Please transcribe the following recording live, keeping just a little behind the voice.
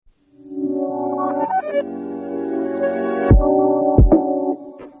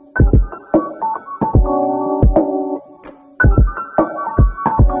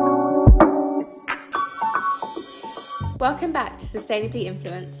Sustainably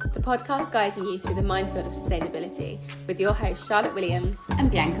Influenced, the podcast guiding you through the minefield of sustainability, with your hosts Charlotte Williams and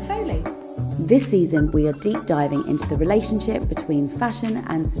Bianca Foley. This season, we are deep diving into the relationship between fashion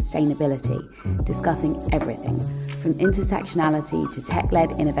and sustainability, discussing everything from intersectionality to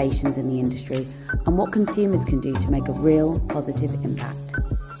tech-led innovations in the industry and what consumers can do to make a real positive impact.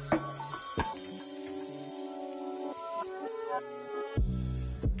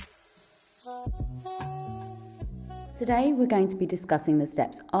 Today, we're going to be discussing the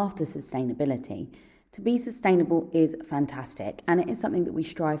steps after sustainability. To be sustainable is fantastic, and it is something that we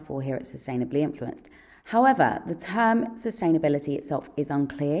strive for here at Sustainably Influenced. However, the term sustainability itself is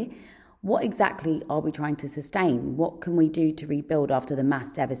unclear. What exactly are we trying to sustain? What can we do to rebuild after the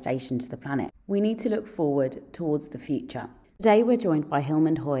mass devastation to the planet? We need to look forward towards the future. Today, we're joined by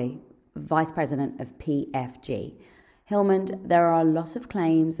Hilmond, Vice President of PFG. Hilmond, there are a lot of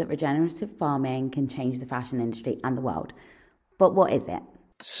claims that regenerative farming can change the fashion industry and the world. But what is it?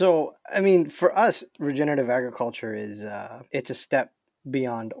 So, for us, regenerative agriculture is it's a step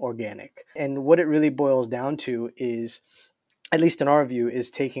beyond organic. And what it really boils down to is, at least in our view,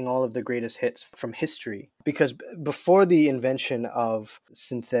 is taking all of the greatest hits from history. Because before the invention of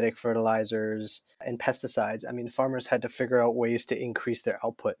synthetic fertilizers and pesticides, farmers had to figure out ways to increase their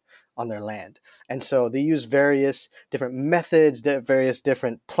output on their land. And so they use various different methods, various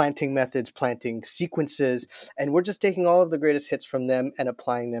different planting methods, planting sequences, and we're just taking all of the greatest hits from them and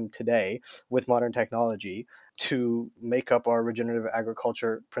applying them today with modern technology to make up our regenerative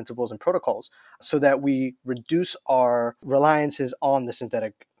agriculture principles and protocols so that we reduce our reliances on the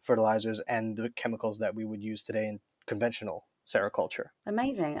synthetic fertilizers and the chemicals that we would use today in conventional sericulture.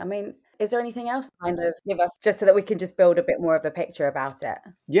 Amazing. Is there anything else to kind of give us just so that we can just build a bit more of a picture about it?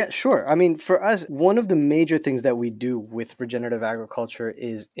 Yeah, sure. For us, one of the major things that we do with regenerative agriculture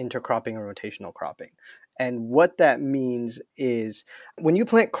is intercropping and rotational cropping. And what that means is when you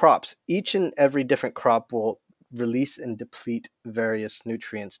plant crops, each and every different crop will release and deplete various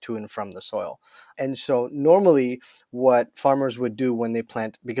nutrients to and from the soil. And so normally what farmers would do when they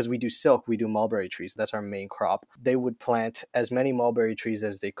plant, because we do silk, we do mulberry trees, that's our main crop, they would plant as many mulberry trees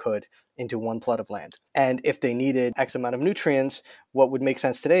as they could into one plot of land. And if they needed X amount of nutrients, what would make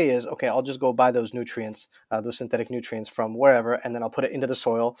sense today is, okay, I'll just go buy those nutrients, those synthetic nutrients from wherever, and then I'll put it into the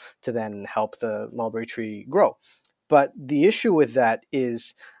soil to then help the mulberry tree grow. But the issue with that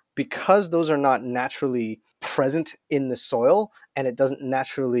is because those are not naturally present in the soil and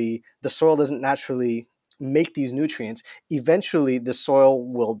the soil doesn't naturally make these nutrients, eventually the soil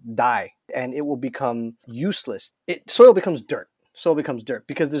will die and it will become useless. Soil becomes dirt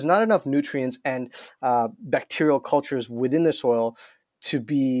because there's not enough nutrients and bacterial cultures within the soil to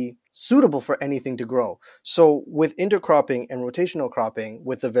be suitable for anything to grow. So with intercropping and rotational cropping,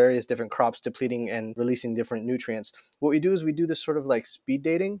 with the various different crops depleting and releasing different nutrients, what we do is we do this sort of like speed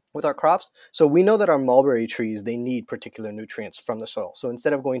dating with our crops. So we know that our mulberry trees, they need particular nutrients from the soil. So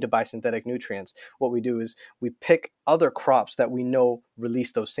instead of going to buy synthetic nutrients, what we do is we pick other crops that we know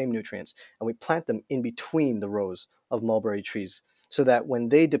release those same nutrients, and we plant them in between the rows of mulberry trees, so that when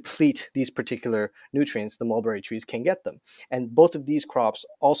they deplete these particular nutrients, the mulberry trees can get them. And both of these crops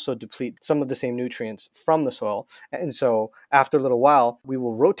also deplete some of the same nutrients from the soil. And so after a little while, we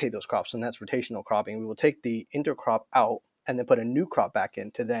will rotate those crops, and that's rotational cropping. We will take the intercrop out and then put a new crop back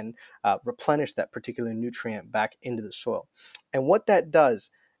in to then replenish that particular nutrient back into the soil. And what that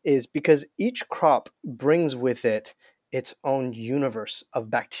does is, because each crop brings with it its own universe of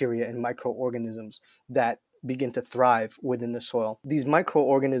bacteria and microorganisms that begin to thrive within the soil. These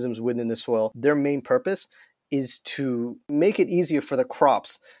microorganisms within the soil, their main purpose is to make it easier for the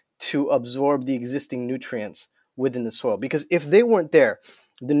crops to absorb the existing nutrients within the soil. Because if they weren't there,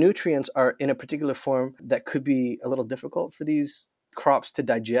 the nutrients are in a particular form that could be a little difficult for these crops to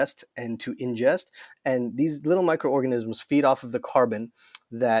digest and to ingest. And these little microorganisms feed off of the carbon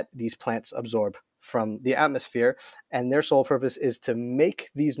that these plants absorb from the atmosphere, and their sole purpose is to make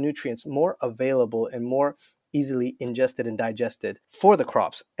these nutrients more available and more easily ingested and digested for the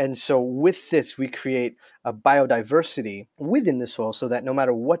crops. And so with this, we create a biodiversity within the soil so that no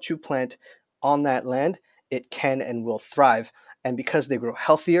matter what you plant on that land, it can and will thrive. And because they grow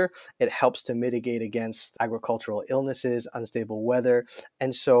healthier, it helps to mitigate against agricultural illnesses, unstable weather.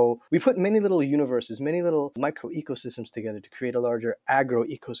 And so we put many little universes, many little micro ecosystems together to create a larger agro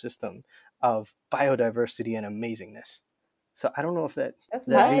ecosystem of biodiversity and amazingness. So I don't know if that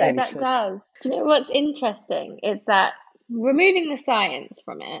made any sense. That does. Do you know what's interesting is that removing the science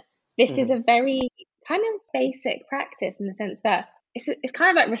from it, this is a very kind of basic practice in the sense that it's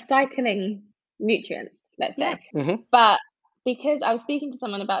kind of like recycling nutrients, let's say. But because I was speaking to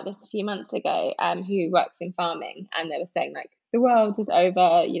someone about this a few months ago who works in farming, and they were saying like the world is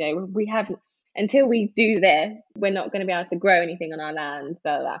over, we haven't, until we do this, we're not going to be able to grow anything on our land,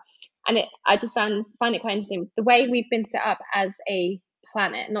 blah, blah. And I just find it quite interesting the way we've been set up as a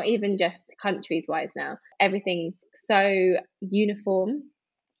planet, not even just countries wise now. Everything's so uniform.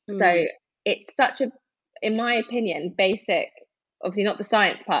 So it's such a, in my opinion, basic, obviously not the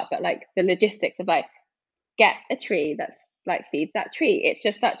science part, but like the logistics of like, get a tree that's like feeds that tree. It's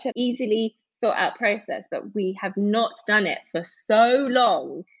just such an easily thought out process, but we have not done it for so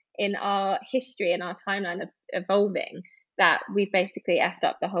long in our history and our timeline of evolving that we've basically effed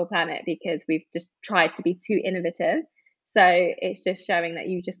up the whole planet because we've just tried to be too innovative. So it's just showing that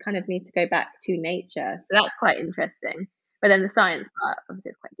you just kind of need to go back to nature. So that's quite interesting. But then the science part, obviously,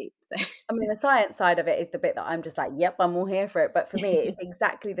 is quite deep. So I mean, the science side of it is the bit that I'm just like, yep, I'm all here for it. But for me, it's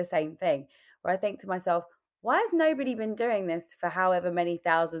exactly the same thing, where I think to myself, why has nobody been doing this for however many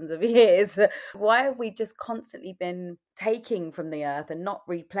thousands of years? Why have we just constantly been taking from the earth and not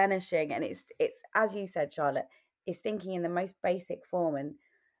replenishing? And it's as you said, Charlotte, it's thinking in the most basic form. And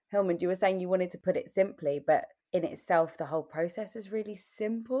Hilmond, you were saying you wanted to put it simply, but in itself, the whole process is really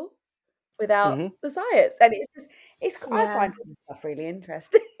simple without the science. And I find all this stuff really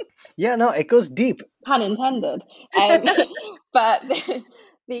interesting. Yeah, no, it goes deep. Pun intended. But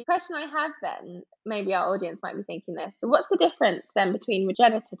the question I have then, maybe our audience might be thinking this. So what's the difference then between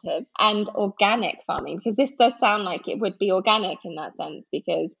regenerative and organic farming? Because this does sound like it would be organic in that sense,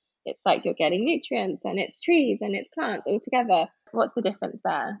 because it's like you're getting nutrients and it's trees and it's plants all together. What's the difference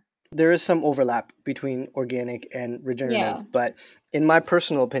there? There is some overlap between organic and regenerative, but in my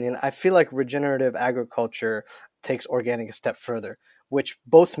personal opinion, I feel like regenerative agriculture takes organic a step further, which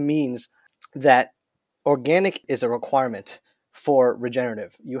both means that organic is a requirement for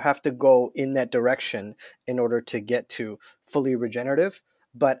regenerative. You have to go in that direction in order to get to fully regenerative.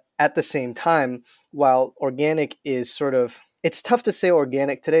 But at the same time, while organic is it's tough to say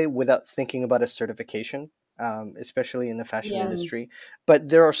organic today without thinking about a certification. Especially in the fashion industry. But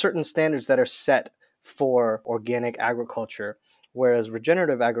there are certain standards that are set for organic agriculture, whereas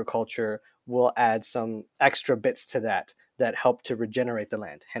regenerative agriculture will add some extra bits to that help to regenerate the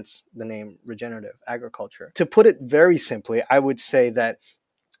land, hence the name regenerative agriculture. To put it very simply, I would say that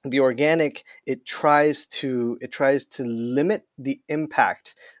the organic, it tries to limit the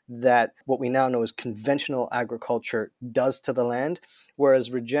impact that what we now know as conventional agriculture does to the land, whereas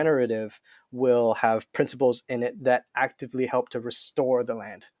regenerative will have principles in it that actively help to restore the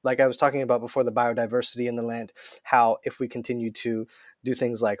land. Like I was talking about before, the biodiversity in the land, how if we continue to do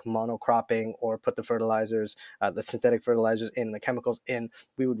things like monocropping or put the fertilizers, the synthetic fertilizers in, the chemicals in,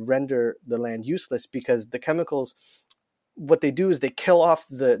 we would render the land useless, because the chemicals, what they do is they kill off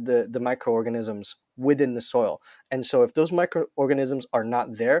the microorganisms within the soil. And so if those microorganisms are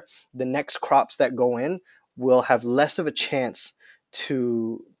not there, the next crops that go in will have less of a chance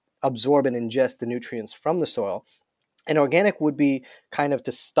to absorb and ingest the nutrients from the soil. And organic would be kind of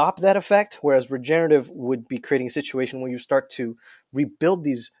to stop that effect, whereas regenerative would be creating a situation where you start to rebuild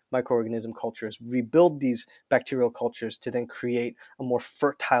these microorganism cultures, rebuild these bacterial cultures to then create a more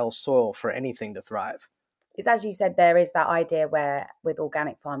fertile soil for anything to thrive. It's as you said, there is that idea where with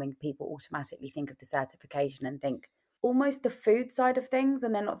organic farming, people automatically think of the certification and think almost the food side of things,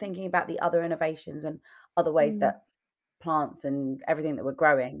 and they're not thinking about the other innovations and other ways that plants and everything that we're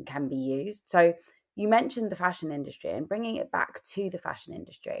growing can be used. So you mentioned the fashion industry, and bringing it back to the fashion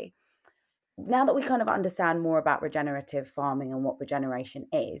industry. Now that we kind of understand more about regenerative farming and what regeneration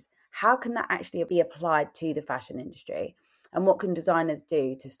is, how can that actually be applied to the fashion industry? And what can designers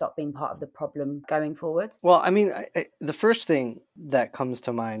do to stop being part of the problem going forward? Well, I mean, the first thing that comes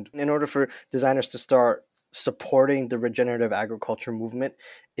to mind in order for designers to start supporting the regenerative agriculture movement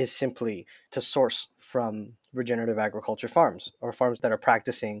is simply to source from regenerative agriculture farms, or farms that are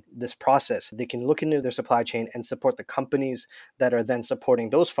practicing this process. They can look into their supply chain and support the companies that are then supporting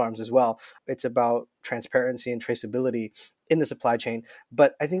those farms as well. It's about transparency and traceability in the supply chain.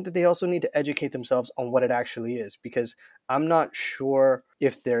 But I think that they also need to educate themselves on what it actually is, because I'm not sure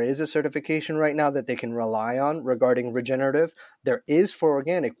if there is a certification right now that they can rely on regarding regenerative. There is for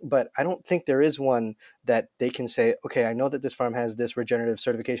organic, but I don't think there is one that they can say, okay, I know that this farm has this regenerative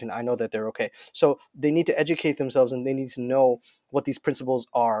certification. I know that they're okay. So they need to educate themselves, and they need to know what these principles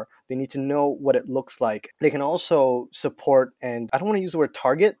are. They need to know what it looks like. They can also support, and I don't want to use the word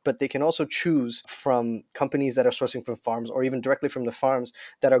target, but they can also choose from companies that are sourcing from farms, or even directly from the farms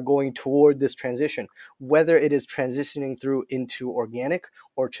that are going toward this transition, whether it is transitioning through into organic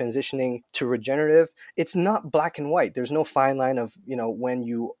or transitioning to regenerative. It's not black and white. There's no fine line of, when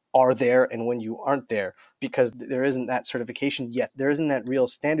you are there and when you aren't there, because there isn't that certification yet. There isn't that real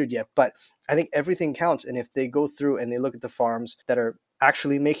standard yet. But I think everything counts. And if they go through and they look at the farms that are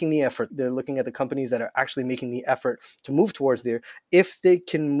actually making the effort, they're looking at the companies that are actually making the effort to move towards there. If they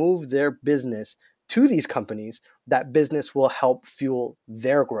can move their business to these companies, that business will help fuel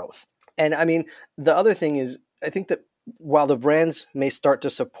their growth. And I mean, the other thing is, I think that while the brands may start to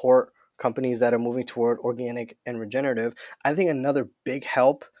support companies that are moving toward organic and regenerative, I think another big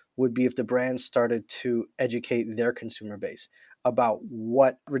help would be if the brands started to educate their consumer base about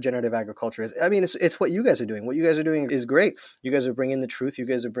what regenerative agriculture is. I mean, it's what you guys are doing. What you guys are doing is great. You guys are bringing the truth. You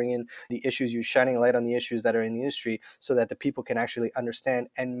guys are bringing the issues. You're shining a light on the issues that are in the industry so that the people can actually understand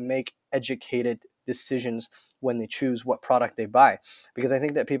and make educated decisions when they choose what product they buy. Because I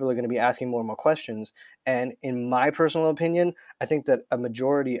think that people are going to be asking more and more questions. And in my personal opinion, I think that a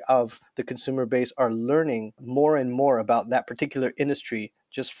majority of the consumer base are learning more and more about that particular industry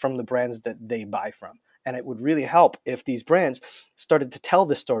just from the brands that they buy from. And it would really help if these brands started to tell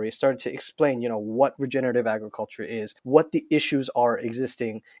the story, started to explain, what regenerative agriculture is, what the issues are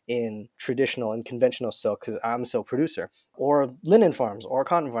existing in traditional and conventional silk, because I'm a silk producer, or linen farms or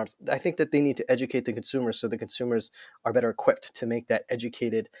cotton farms. I think that they need to educate the consumers so the consumers are better equipped to make that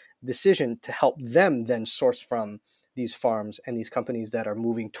educated decision to help them then source from these farms and these companies that are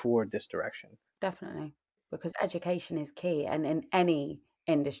moving toward this direction. Definitely, because education is key, and in any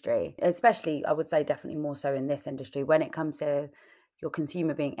industry, especially, I would say definitely more so in this industry, when it comes to your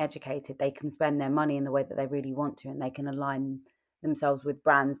consumer being educated, they can spend their money in the way that they really want to, and they can align themselves with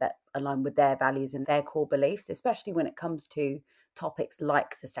brands that align with their values and their core beliefs, especially when it comes to topics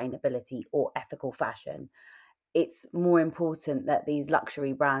like sustainability or ethical fashion. It's more important that these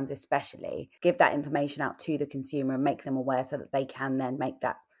luxury brands especially give that information out to the consumer and make them aware so that they can then make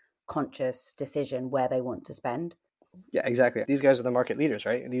that conscious decision where they want to spend. Yeah, exactly. These guys are the market leaders,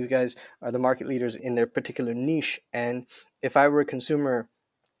 right? These guys are the market leaders in their particular niche. And if I were a consumer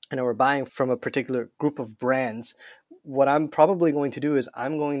and I were buying from a particular group of brands, what I'm probably going to do is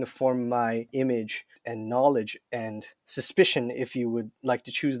I'm going to form my image and knowledge and suspicion, if you would like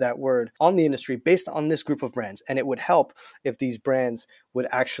to choose that word, on the industry based on this group of brands. And it would help if these brands would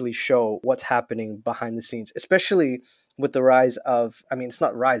actually show what's happening behind the scenes, especially with the rise of, I mean, it's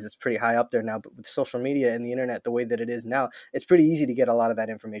not rise, it's pretty high up there now, but with social media and the internet the way that it is now, it's pretty easy to get a lot of that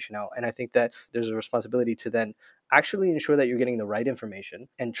information out. And I think that there's a responsibility to then actually ensure that you're getting the right information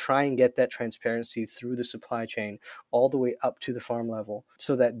and try and get that transparency through the supply chain all the way up to the farm level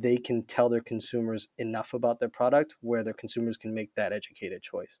so that they can tell their consumers enough about their product where their consumers can make that educated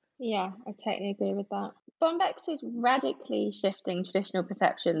choice. Yeah, I totally agree with that. Bombex is radically shifting traditional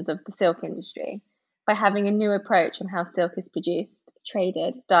perceptions of the silk industry by having a new approach on how silk is produced,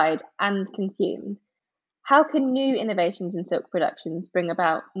 traded, dyed, and consumed. How can new innovations in silk productions bring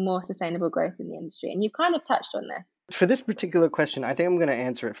about more sustainable growth in the industry? And you've kind of touched on this. For this particular question, I think I'm going to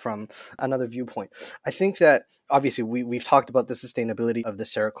answer it from another viewpoint. I think that obviously we've talked about the sustainability of the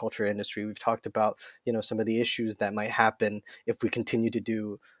sericulture industry. We've talked about, some of the issues that might happen if we continue to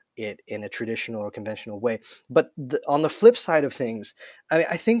do it in a traditional or conventional way. But on the flip side of things,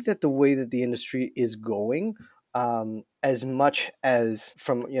 I think that the way that the industry is going, as much as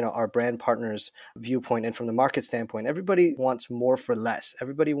from our brand partners' viewpoint and from the market standpoint, everybody wants more for less.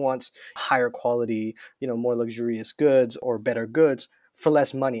 Everybody wants higher quality, more luxurious goods or better goods for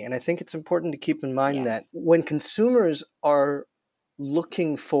less money. And I think it's important to keep in mind that when consumers are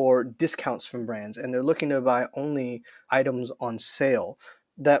looking for discounts from brands and they're looking to buy only items on sale,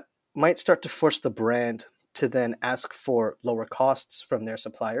 that might start to force the brand to then ask for lower costs from their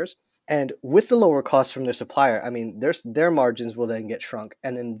suppliers. And with the lower costs from their supplier, I mean, their margins will then get shrunk,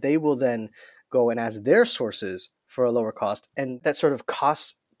 and then they will then go and ask their sources for a lower cost. And that sort of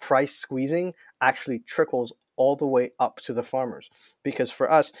cost price squeezing actually trickles all the way up to the farmers. Because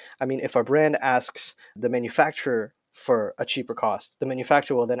for us, I mean, if our brand asks the manufacturer for a cheaper cost, the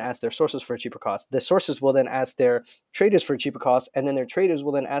manufacturer will then ask their sources for a cheaper cost. The sources will then ask their traders for a cheaper cost, and then their traders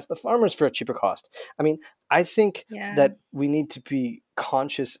will then ask the farmers for a cheaper cost. I mean, I think that we need to be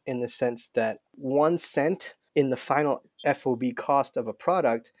conscious in the sense that 1 cent in the final FOB cost of a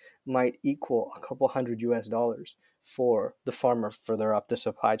product might equal a couple hundred US dollars for the farmer further up the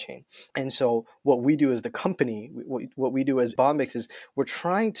supply chain. And so what we do as the company, what we do as Bombex is we're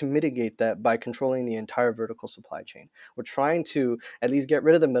trying to mitigate that by controlling the entire vertical supply chain. We're trying to at least get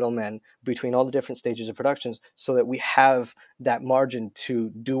rid of the middlemen between all the different stages of productions so that we have that margin to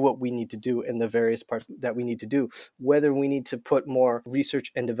do what we need to do in the various parts that we need to do. Whether we need to put more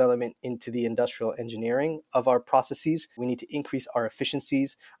research and development into the industrial engineering of our processes, we need to increase our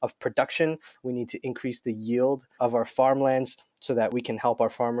efficiencies of production, we need to increase the yield of of our farmlands so that we can help our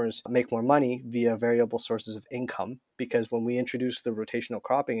farmers make more money via variable sources of income. Because when we introduce the rotational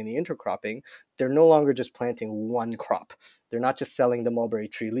cropping and the intercropping, they're no longer just planting one crop. They're not just selling the mulberry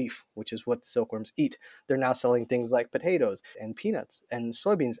tree leaf, which is what the silkworms eat. They're now selling things like potatoes and peanuts and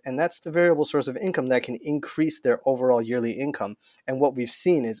soybeans. And that's the variable source of income that can increase their overall yearly income. And what we've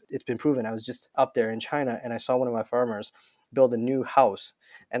seen is it's been proven. I was just up there in China and I saw one of my farmers build a new house.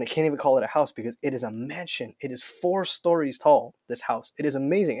 And I can't even call it a house because it is a mansion. It is 4 stories tall, this house. It is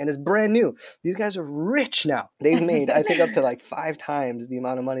amazing. And it's brand new. These guys are rich now. They've made, I think, up to like 5 times the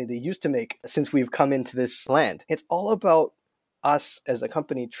amount of money they used to make since we've come into this land. It's all about us as a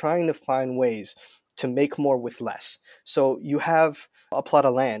company trying to find ways to make more with less. So you have a plot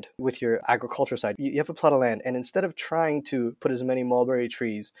of land with your agriculture side. You have a plot of land, and instead of trying to put as many mulberry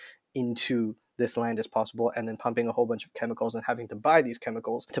trees into this land as possible and then pumping a whole bunch of chemicals and having to buy these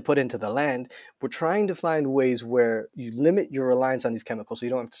chemicals to put into the land, we're trying to find ways where you limit your reliance on these chemicals so you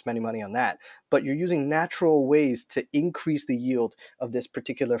don't have to spend any money on that, but you're using natural ways to increase the yield of this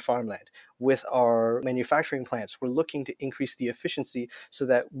particular farmland. With our manufacturing plants, we're looking to increase the efficiency so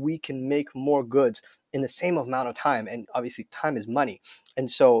that we can make more goods in the same amount of time. And obviously time is money.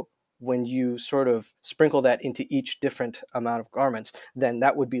 And so when you sort of sprinkle that into each different amount of garments, then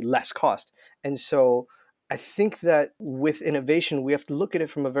that would be less cost. And so I think that with innovation, we have to look at it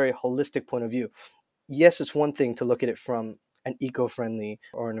from a very holistic point of view. Yes, it's one thing to look at it from an eco-friendly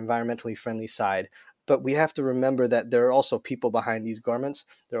or an environmentally friendly side, but we have to remember that there are also people behind these garments.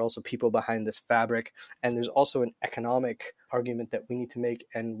 There are also people behind this fabric. And there's also an economic argument that we need to make.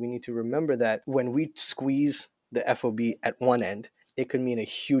 And we need to remember that when we squeeze the FOB at one end, it could mean a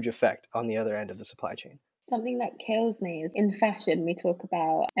huge effect on the other end of the supply chain. Something that kills me is in fashion, we talk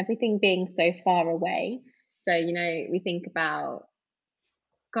about everything being so far away. So, we think about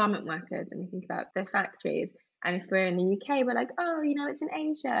garment workers and we think about their factories. And if we're in the UK, we're like, oh, it's in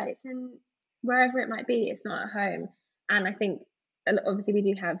Asia, it's in wherever it might be, it's not at home. And I think obviously we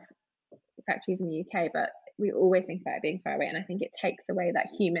do have factories in the UK, but we always think about it being far away. And I think it takes away that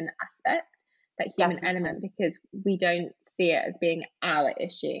human aspect, that human Definitely. element, because we don't see it as being our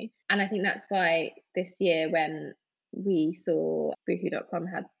issue. And I think that's why this year, when we saw Boohoo.com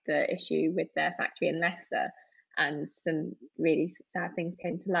had the issue with their factory in Leicester and some really sad things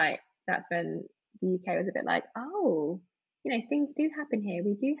came to light, that's when the UK was a bit like, oh, things do happen here.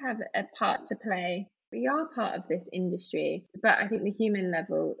 We do have a part to play. We are part of this industry, but I think the human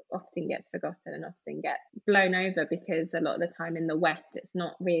level often gets forgotten and often gets blown over because a lot of the time in the West, it's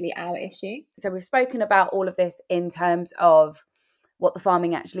not really our issue. So we've spoken about all of this in terms of what the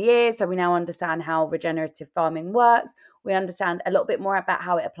farming actually is. So we now understand how regenerative farming works. We understand a little bit more about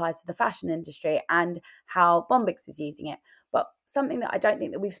how it applies to the fashion industry and how Bombix is using it. But something that I don't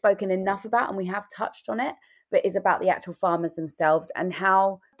think that we've spoken enough about, and we have touched on it, but is about the actual farmers themselves and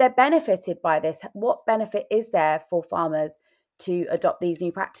how they're benefited by this. What benefit is there for farmers to adopt these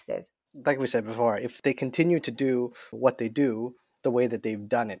new practices? Like we said before, if they continue to do what they do the way that they've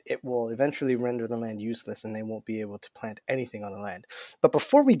done it, it will eventually render the land useless and they won't be able to plant anything on the land. But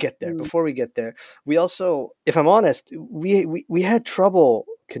before we get there, we also, if I'm honest, we had trouble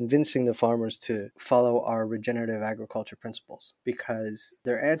convincing the farmers to follow our regenerative agriculture principles because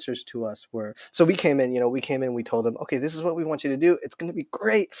their answers to us were, so we came in, we told them, okay, this is what we want you to do. It's going to be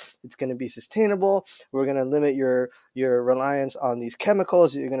great. It's going to be sustainable. We're going to limit your reliance on these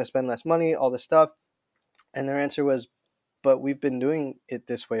chemicals. You're going to spend less money, all this stuff. And their answer was, but we've been doing it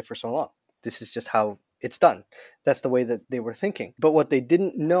this way for so long. This is just how it's done. That's the way that they were thinking. But what they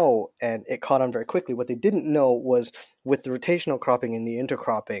didn't know, and it caught on very quickly, what they didn't know was with the rotational cropping and the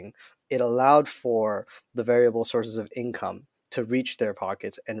intercropping, it allowed for the variable sources of income to reach their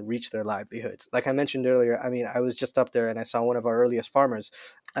pockets and reach their livelihoods. Like I mentioned earlier, I was just up there and I saw one of our earliest farmers.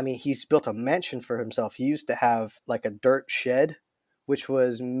 He's built a mansion for himself. He used to have like a dirt shed, which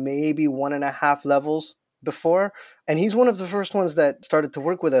was maybe 1.5 levels before. And he's one of the first ones that started to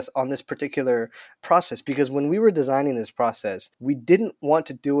work with us on this particular process, because when we were designing this process, we didn't want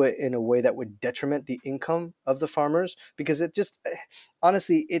to do it in a way that would detriment the income of the farmers, because it just,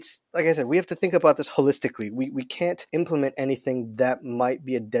 honestly, it's like I said, we have to think about this holistically. We can't implement anything that might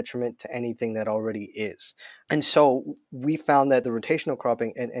be a detriment to anything that already is. And so we found that the rotational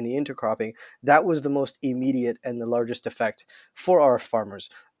cropping and the intercropping, that was the most immediate and the largest effect for our farmers.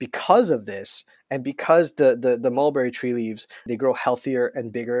 Because of this, and because the mulberry tree leaves, they grow healthier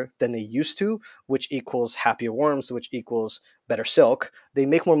and bigger than they used to, which equals happier worms, which equals better silk. They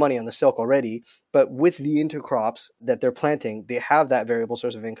make more money on the silk already, but with the intercrops that they're planting, they have that variable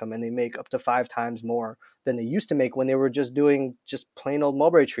source of income, and they make up to 5 times more than they used to make when they were just doing just plain old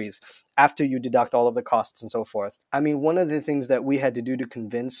mulberry trees after you deduct all of the costs and so forth. I mean, one of the things that we had to do to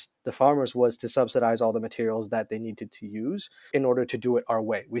convince the farmers was to subsidize all the materials that they needed to use in order to do it our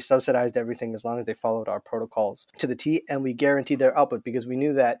way. We subsidized everything as long as they followed our protocols to the T, and we guaranteed their output because we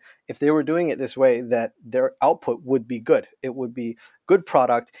knew that if they were doing it this way, that their output would be good. It would be good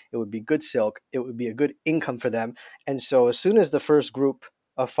product, it would be good silk, it would be a good income for them. And so as soon as the first group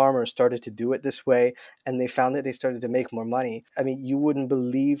of farmers started to do it this way and they found that they started to make more money, I mean, you wouldn't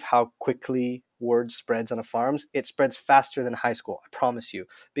believe how quickly word spreads on a farms. It spreads faster than high school, I promise you,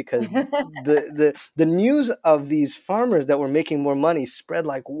 because the news of these farmers that were making more money spread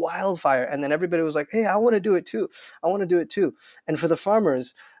like wildfire. And then everybody was like, hey, I want to do it too. I want to do it too. And for the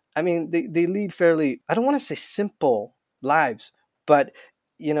farmers, I mean, they lead fairly, I don't want to say simple lives, but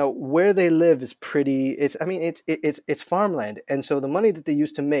where they live is pretty, it's farmland. And so the money that they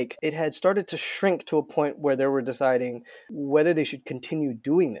used to make, it had started to shrink to a point where they were deciding whether they should continue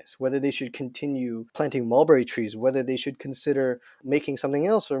doing this, whether they should continue planting mulberry trees, whether they should consider making something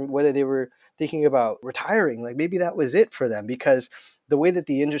else, or whether they were thinking about retiring. Like maybe that was it for them, because the way that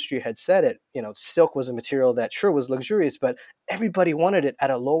the industry had said it, silk was a material that sure was luxurious, but everybody wanted it at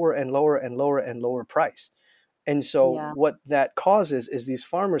a lower and lower and lower and lower price. And so what that causes is these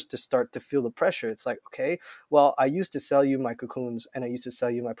farmers to start to feel the pressure. It's like, okay, well, I used to sell you my cocoons and I used to sell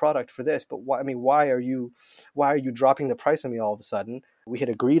you my product for this, but why are you dropping the price on me all of a sudden? We had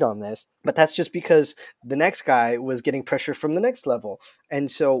agreed on this, but that's just because the next guy was getting pressure from the next level. And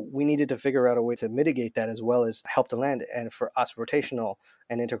so we needed to figure out a way to mitigate that as well as help the land. And for us, rotational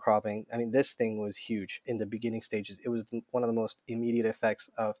and intercropping, I mean, this thing was huge in the beginning stages. It was one of the most immediate effects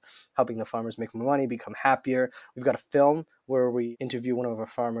of helping the farmers make more money, become happier. We've got a film where we interview one of our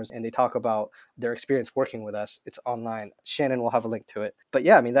farmers and they talk about their experience working with us. It's online. Shannon will have a link to it. But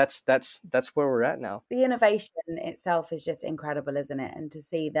yeah, I mean, that's where we're at now. The innovation itself is just incredible, isn't it? And to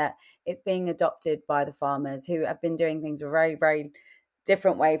see that it's being adopted by the farmers who have been doing things a very, very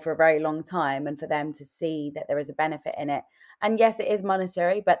different way for a very long time, and for them to see that there is a benefit in it. And yes, it is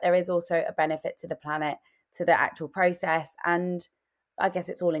monetary, but there is also a benefit to the planet, to the actual process. And I guess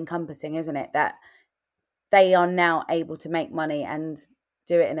it's all encompassing, isn't it? That they are now able to make money and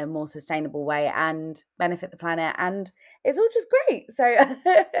do it in a more sustainable way and benefit the planet. And it's all just great. So,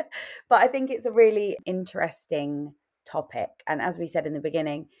 but I think it's a really interesting topic. And as we said in the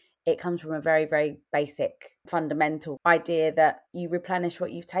beginning, it comes from a very, very basic, fundamental idea that you replenish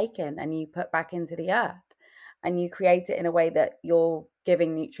what you've taken and you put back into the earth, and you create it in a way that you're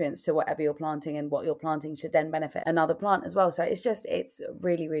giving nutrients to whatever you're planting, and what you're planting should then benefit another plant as well. So it's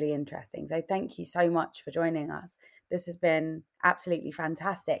really, really interesting. So thank you so much for joining us. This has been absolutely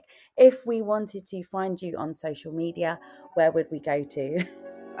fantastic. If we wanted to find you on social media, where would we go to?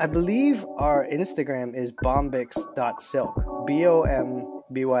 I believe our Instagram is bombyx.silk, bombyx.silk,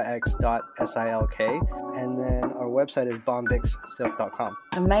 and then our website is bombyxsilk.com.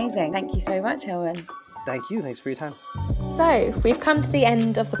 Amazing. Thank you so much, Hilmond. Thank you. Thanks for your time. So, we've come to the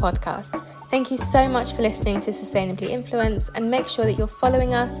end of the podcast. Thank you so much for listening to Sustainably Influenced, and make sure that you're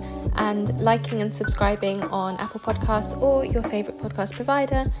following us and liking and subscribing on Apple Podcasts or your favourite podcast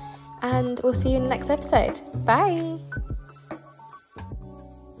provider. And we'll see you in the next episode. Bye.